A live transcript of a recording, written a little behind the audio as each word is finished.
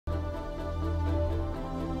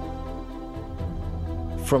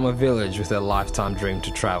From a village with a lifetime dream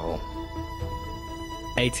to travel.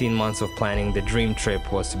 18 months of planning, the dream trip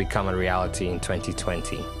was to become a reality in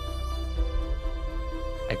 2020.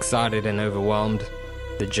 Excited and overwhelmed,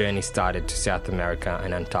 the journey started to South America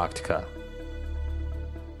and Antarctica.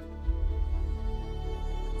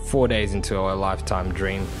 4 days into our lifetime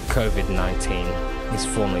dream, COVID-19 is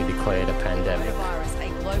formally declared a pandemic. A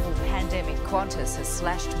global pandemic. Qantas has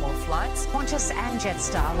slashed more flights. Qantas and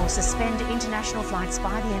Jetstar will suspend international flights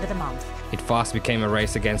by the end of the month. It fast became a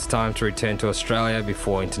race against time to return to Australia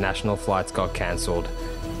before international flights got cancelled.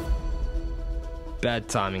 Bad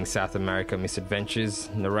Timing South America Misadventures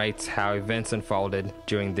narrates how events unfolded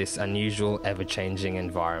during this unusual, ever-changing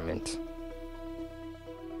environment.